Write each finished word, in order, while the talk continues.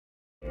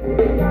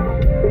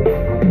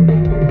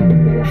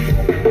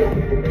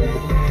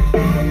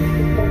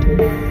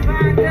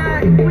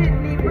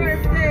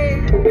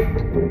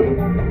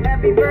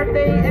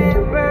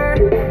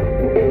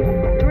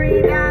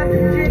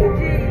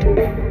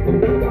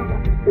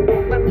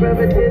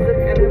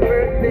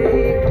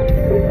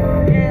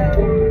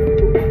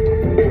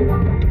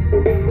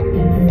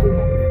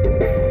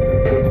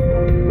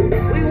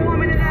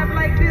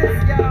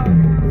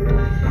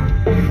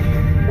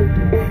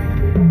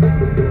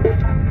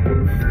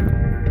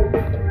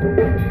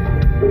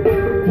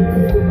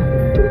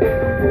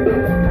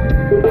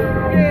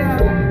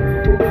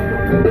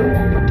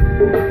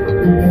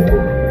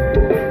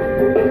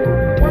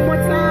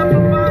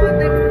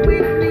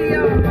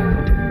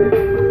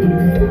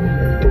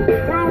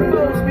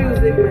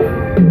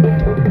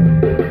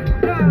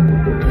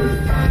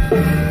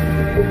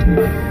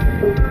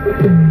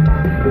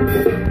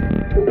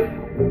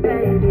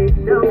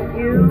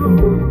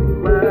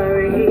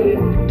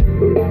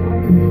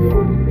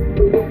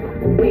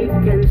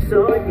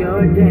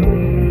your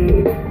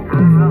day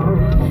out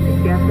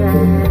together.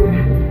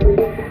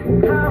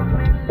 Come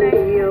and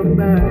lay your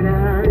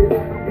burden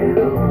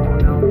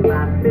down on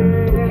my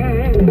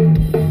bed.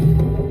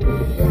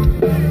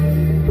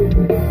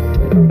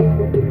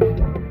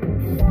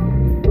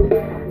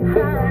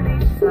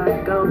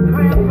 Honeysuckle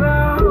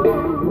primrose,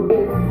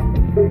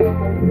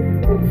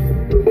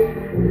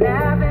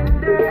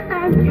 lavender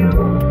and you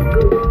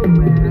go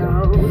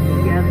well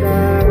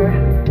together.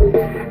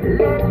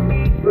 Let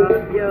me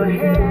rub your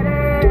head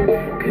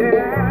and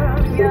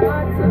curl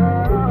your toes.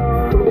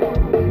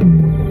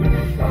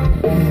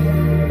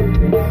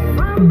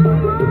 From the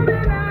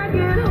moment I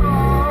get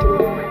home,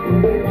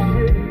 you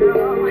should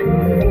know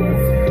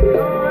it's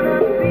gonna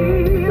be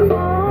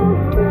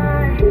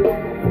alright.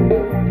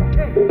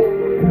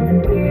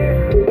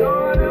 We're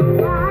gonna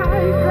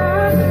fight the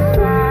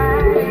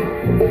fight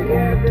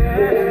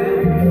together.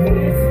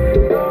 It's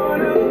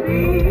gonna be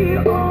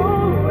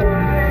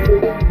alright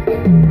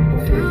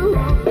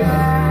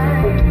tonight.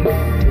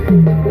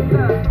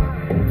 Look,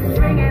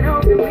 bring it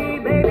home to me,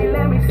 baby,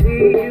 let me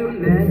see you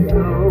let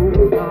go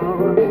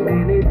for a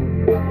minute.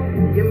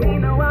 You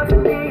mean the world to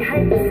me,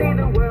 hate to see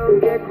the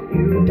world get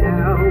you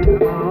down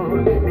for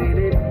a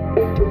minute.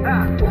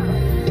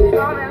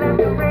 Gonna let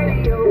the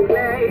radio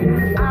play,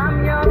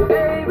 I'm your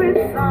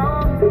favorite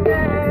song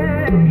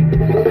today.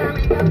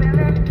 Hurry up and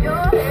let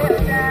your hair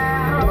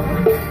down.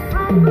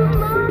 From the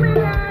moment I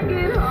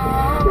get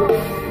home,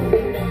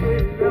 you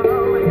should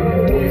know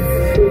it's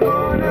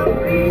gonna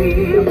be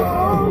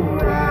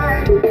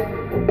alright.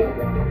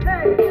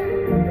 Hey,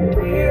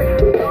 we're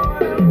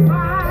gonna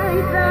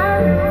fight the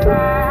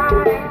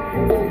fight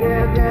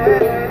together.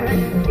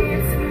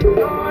 It's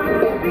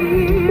gonna be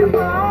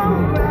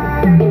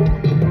alright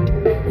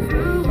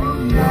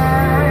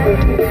tonight.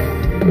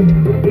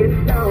 If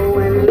no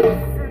one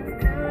listens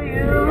to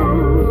you,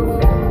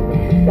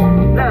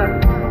 look,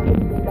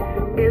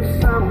 if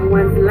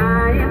someone's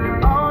lying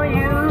on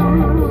you,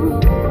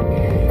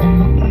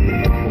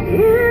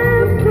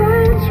 if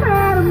they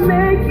try to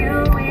make you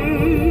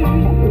weak,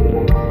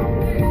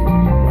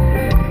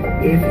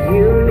 if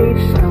you need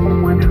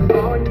someone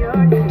on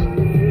your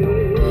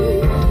team,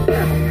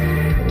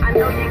 I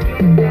know you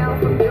get down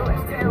from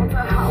Georgetown to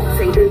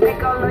Haunting,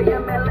 make all of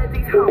your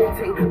melodies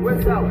haunting,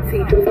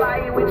 resulting,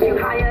 flying with you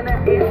high in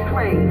an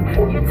airplane.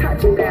 You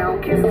touch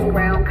down, kiss the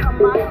ground, come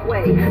my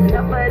way.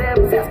 Enough of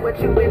them tests what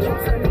you been true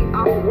to me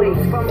always.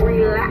 From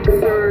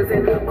relaxers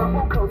and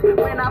bubble coats,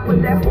 when I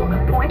put that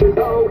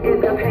 4.0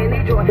 in the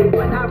panty drawer,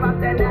 when I rock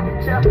that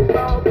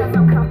natural, cause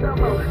I'm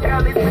comfortable.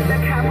 Girlies with the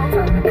camel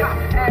toe, cop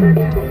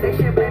attitude, they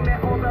should blame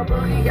it on the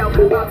booty, yo.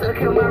 About to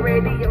kill my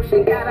radio,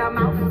 she got her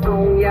mouth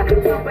on ya.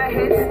 Super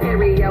hit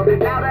stereo,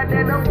 louder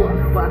than a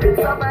woofer,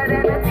 tougher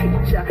than a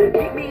teacher.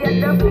 Meet me at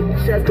the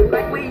bleachers,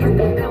 like we used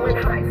to do in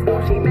high school.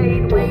 She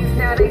made waves,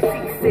 now they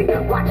seasick.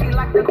 Watching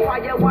like the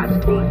choir, watch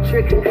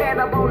Dietrich.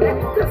 Hannibal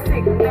left the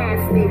sick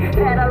nasty.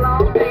 Had a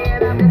long day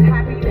and I'm just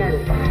happy that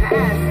it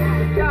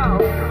passed. Yo,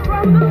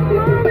 from the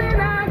moment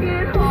I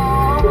get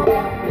home,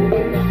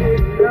 you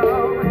should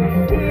know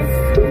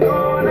it's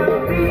gonna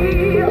be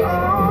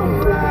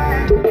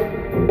alright.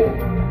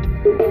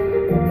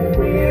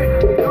 We're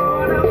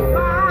gonna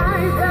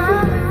fight the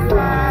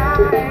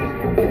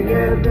fight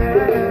together.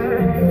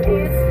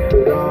 It's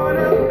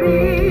gonna be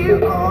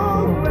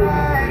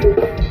alright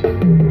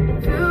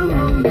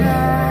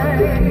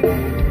tonight.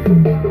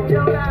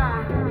 Jonah.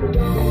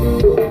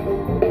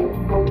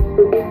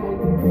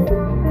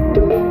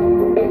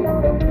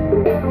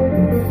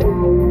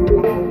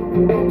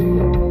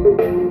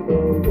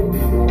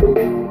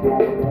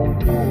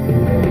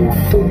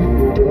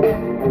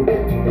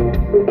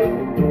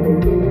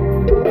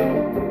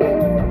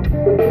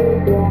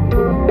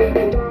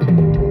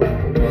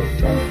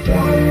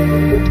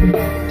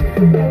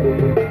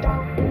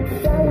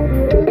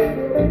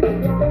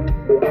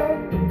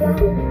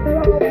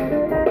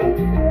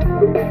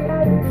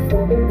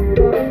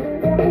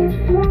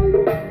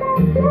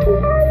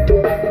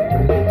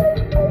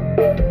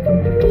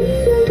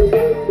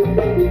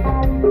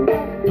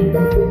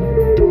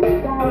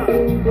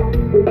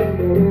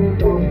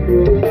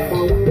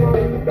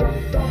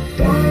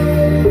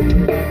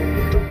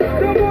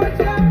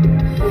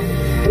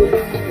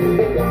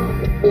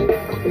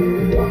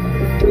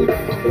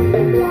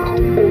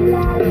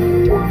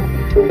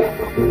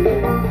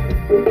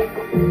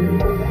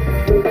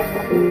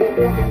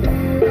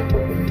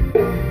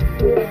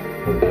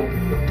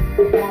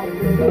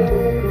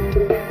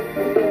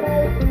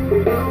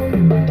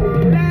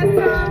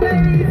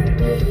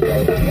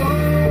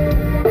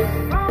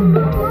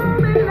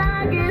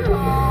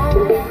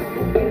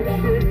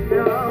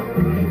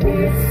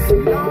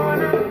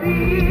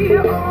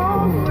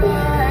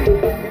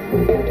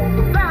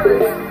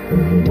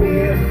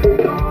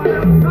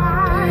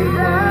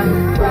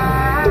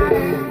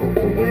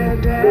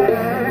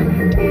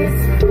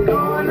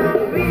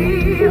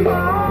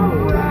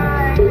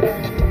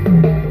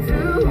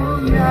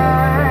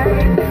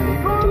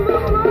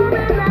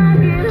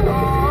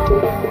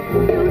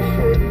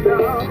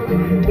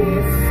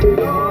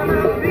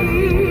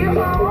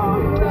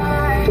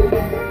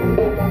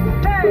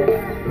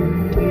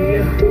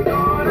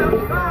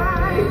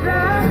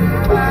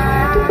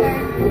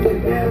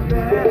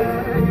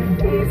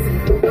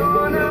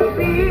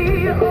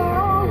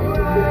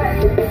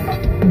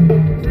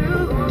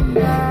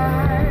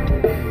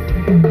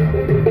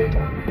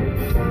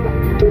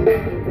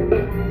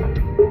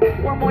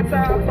 One more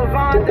time for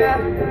Vonda,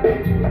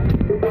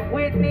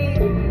 Whitney,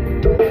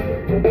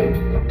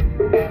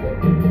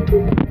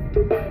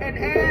 and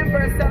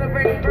Amber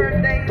celebrating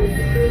birthdays.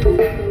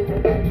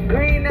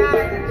 Green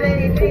Eye and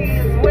JD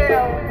as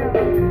well.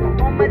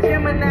 On my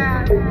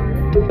Gemini.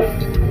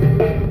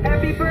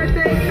 Happy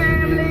birthday,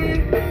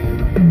 family.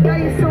 Love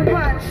you so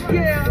much.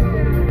 Yeah.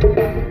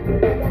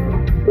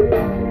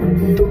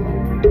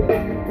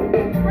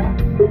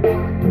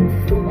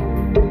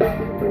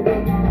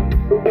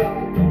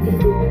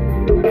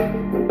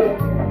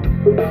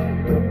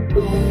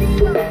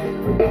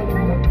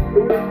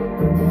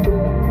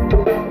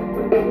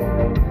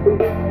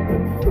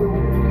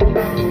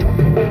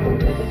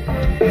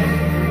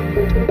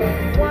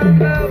 One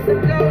love to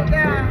go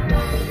down.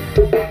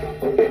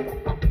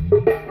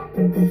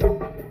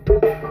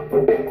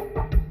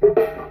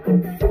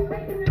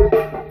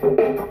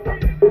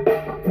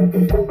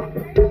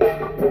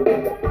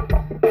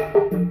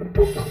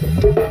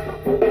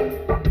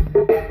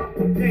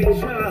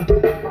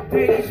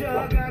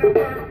 Deja got a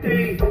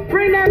birthday.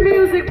 Bring that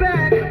music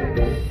back.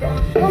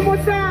 One more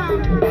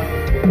time.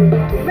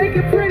 Make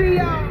it pretty.